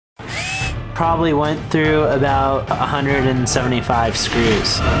probably went through about 175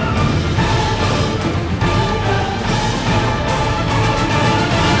 screws.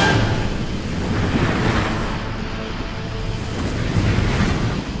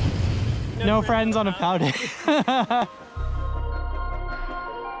 No friends on a pow day.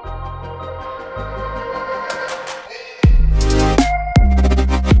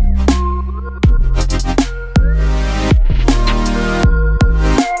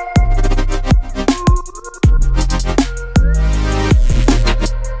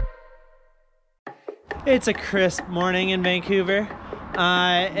 It's a crisp morning in Vancouver.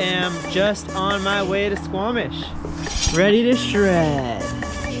 I am just on my way to Squamish, ready to shred.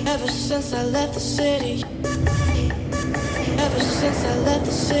 Ever since I left the city, ever since I left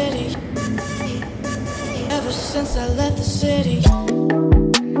the city, ever since I left the city, left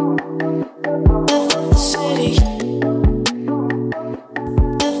the city,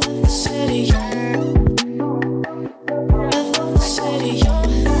 left the city, left the city,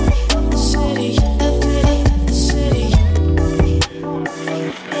 left the city, left the city.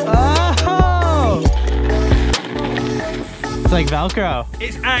 Oh! It's like Velcro.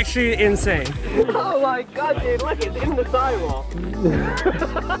 It's actually insane. Oh my god, dude, look, it's in the sidewall.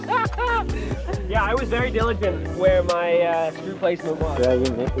 Yeah, I was very diligent where my screw placement was. Yeah,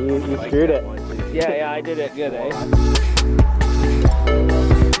 you screwed it. Yeah, I did it good, eh?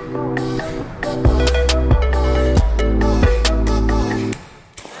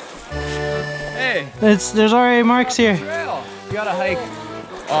 Hey, There's already marks here. trail. You gotta hike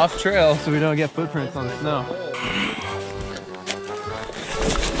off trail so we don't get footprints on the snow.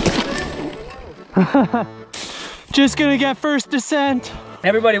 Just gonna get first descent.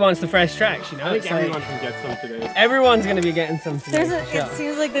 Everybody wants the fresh tracks, you know? I think It's like, everyone can get some today. everyone's gonna be getting some today. It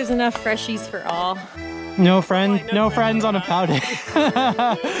seems like there's enough freshies for all. No friends on a pow day.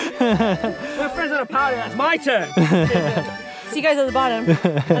 My friends on a powder, that's my turn! See you guys at the bottom.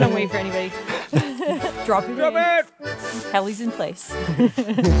 I don't wait for anybody. Drop it Drop in. it! Heli's in place.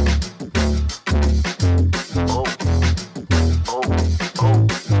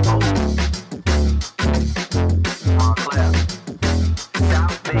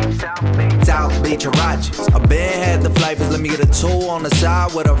 South Beach Huaraches. I been had the flavors. Let me get a tool on the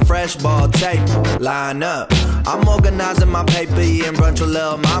side with a fresh ball tape. Line up. I'm organizing my paper, eating brunch with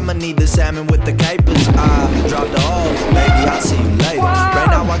lil' mama. Need the salmon with the capers. I dropped the off, baby. I'll see you later. Right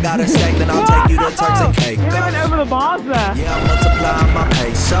now I got a steak, then I'll take you to Turks and Caicos. Over the bars there. Yeah, I'm multiplying my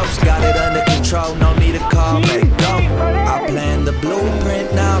pesos. Got it under control, no need to call me. Go. I planned the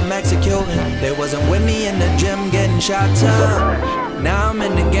blueprint, now I'm executing. They wasn't with me in the gym getting shots up. Now I'm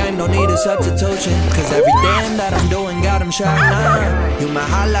in the game, don't need a substitution. Cause every damn that I'm doing got them shot now. You my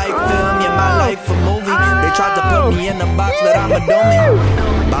highlight film, yeah, my life a movie. They tried to put me in the box, but I'm a dummy.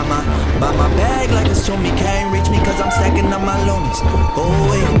 Buy my bag like it's to me. Can't reach me cause I'm stacking up my loonies. Oh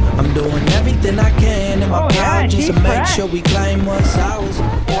wait, I'm doing everything I can in my power just to make sure we claim what's ours.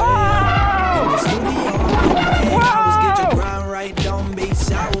 Yeah, in the studio, always get your grind right, don't be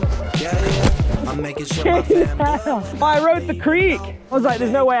sour. Yeah, I'm making sure my fam good. I rode the creek. I was like,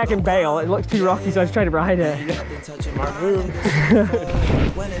 there's no way I can bail. It looks too rocky, so I was trying to ride it. Nothing touching my room.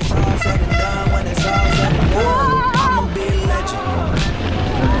 When it's all said and done, when it's all said and done, I'ma be a legend.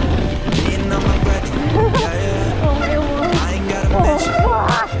 Being on my brethren, yeah. I ain't got a mention.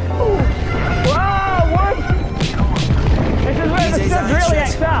 Whoa, what? This is where the stuff's really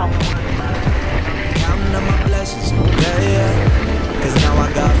excel. Counting on my blessings, yeah. Cause now I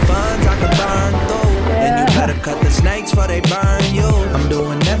got funds I can burn through. And you better cut the snakes before they burn you. I'm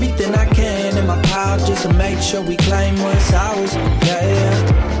doing everything I can in my power just to make sure we claim what's ours,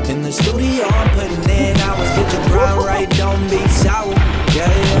 yeah. In the studio I'm putting in hours. Get your grind right, don't be sour,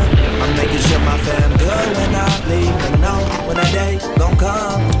 yeah. I'm making sure my fam good when I leave. And know when that day gon'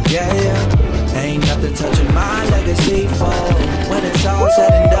 come, yeah. Ain't nothing touching my legacy for when it's all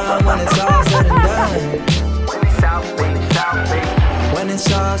said and done, when it's all said and done. When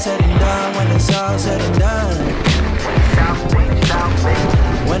it's all said and done, when it's all said and done.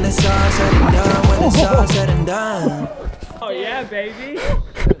 When it's all said and done, when it's all said and done. Oh yeah, baby.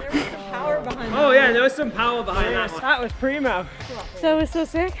 There was some power behind that. Oh yeah, there was some power behind that one. That was primo. That was so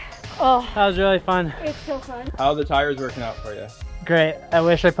sick. Oh, That was really fun. it's so fun. How are the tires working out for you? Great. I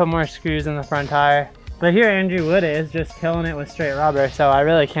wish I put more screws in the front tire. But here Andrew Wood is just killing it with straight rubber, so I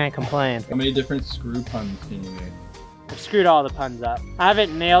really can't complain. How many different screw puns can you make? I've screwed all the puns up. I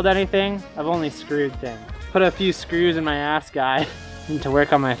haven't nailed anything, I've only screwed things. Put a few screws in my ass guy. Need to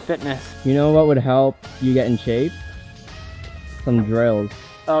work on my fitness. You know what would help you get in shape? Some drills.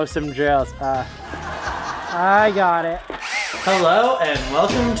 Oh, some drills. I got it. Hello and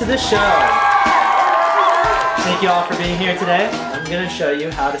welcome to the show. Thank you all for being here today. I'm gonna show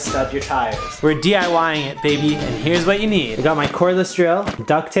you how to stud your tires. We're DIYing it, baby, and here's what you need. I got my cordless drill,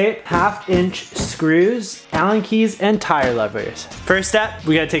 duct tape, 1/2-inch screws, Allen keys, and tire levers. First step,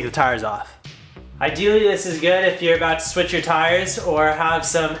 we gotta take the tires off. Ideally, this is good if you're about to switch your tires or have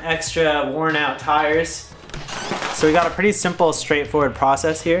some extra worn out tires. So we got a pretty simple, straightforward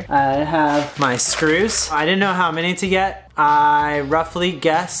process here. I have my screws. I didn't know how many to get. I roughly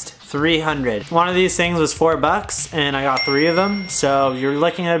guessed 300. One of these things was $4 and I got 3 of them. So you're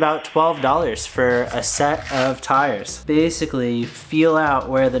looking at about $12 for a set of tires. Basically, you feel out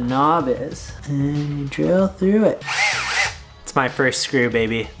where the knob is and you drill through it. It's my first screw,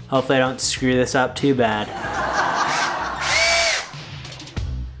 baby. Hopefully I don't screw this up too bad.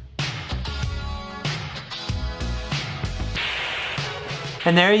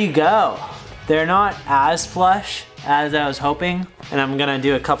 And there you go. They're not as flush as I was hoping, and I'm gonna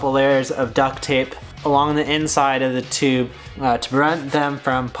do a couple layers of duct tape along the inside of the tube to prevent them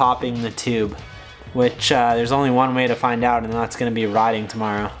from popping the tube, which there's only one way to find out, and that's gonna be riding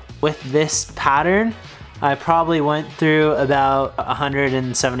tomorrow. With this pattern, I probably went through about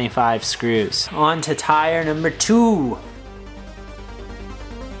 175 screws. On to tire number 2.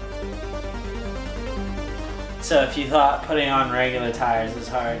 So if you thought putting on regular tires is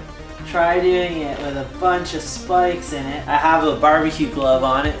hard, try doing it with a bunch of spikes in it. I have a barbecue glove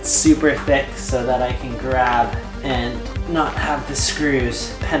on it, it's super thick so that I can grab and not have the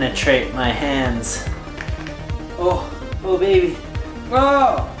screws penetrate my hands. Oh, oh baby.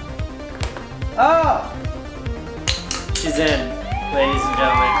 Oh! Oh! She's in, ladies and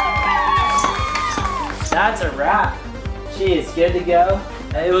gentlemen. That's a wrap. She is good to go.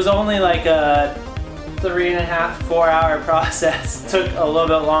 It was only like a 3.5-4 hour process. It took a little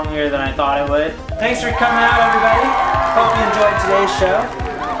bit longer than I thought it would. Thanks for coming out, everybody. Hope you enjoyed today's show.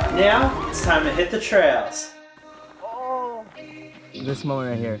 Now, it's time to hit the trails. This moment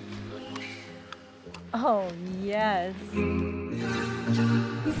right here. Oh, yes.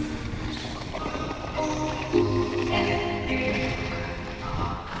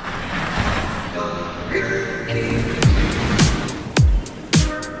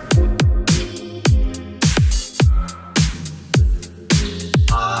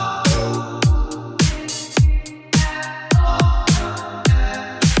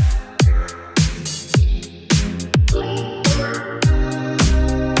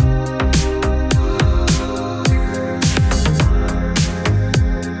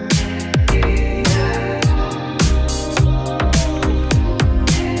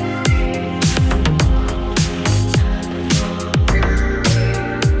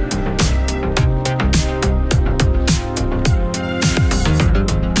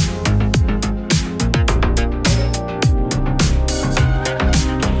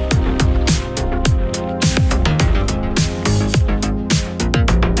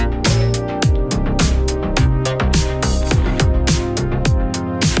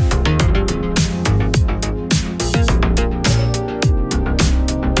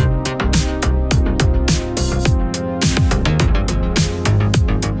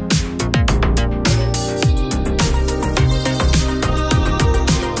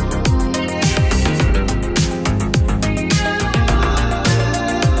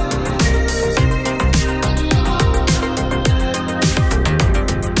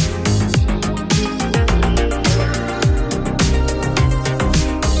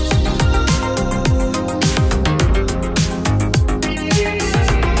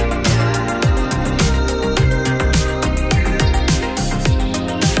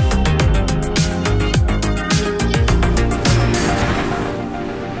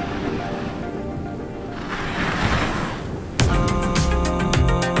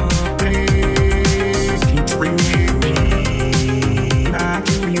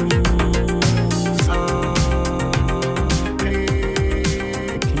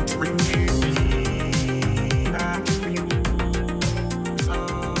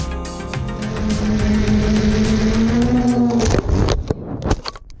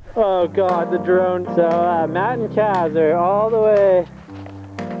 Oh god, the drone. So Matt and Kaz are all the way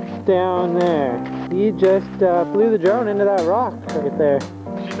down there. He just flew the drone into that rock right there.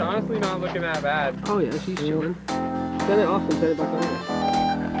 She's honestly not looking that bad. Oh yeah, she's chilling. Set it off and set it back on.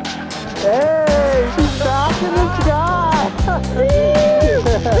 Hey, she's back in the sky!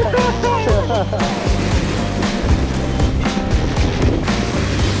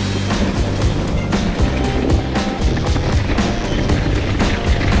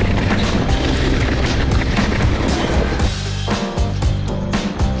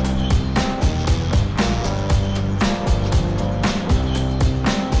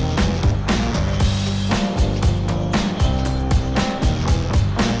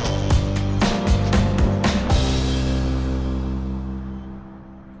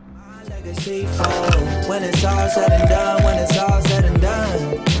 T4. When it's all said and done, when it's all said and done.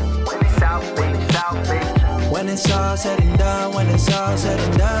 When it's South Beach, South Beach. When it's all said and done, when it's all said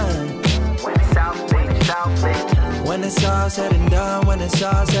and done. When it's South Beach, South Beach. When it's all said and done, when it's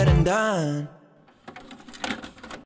all said and done.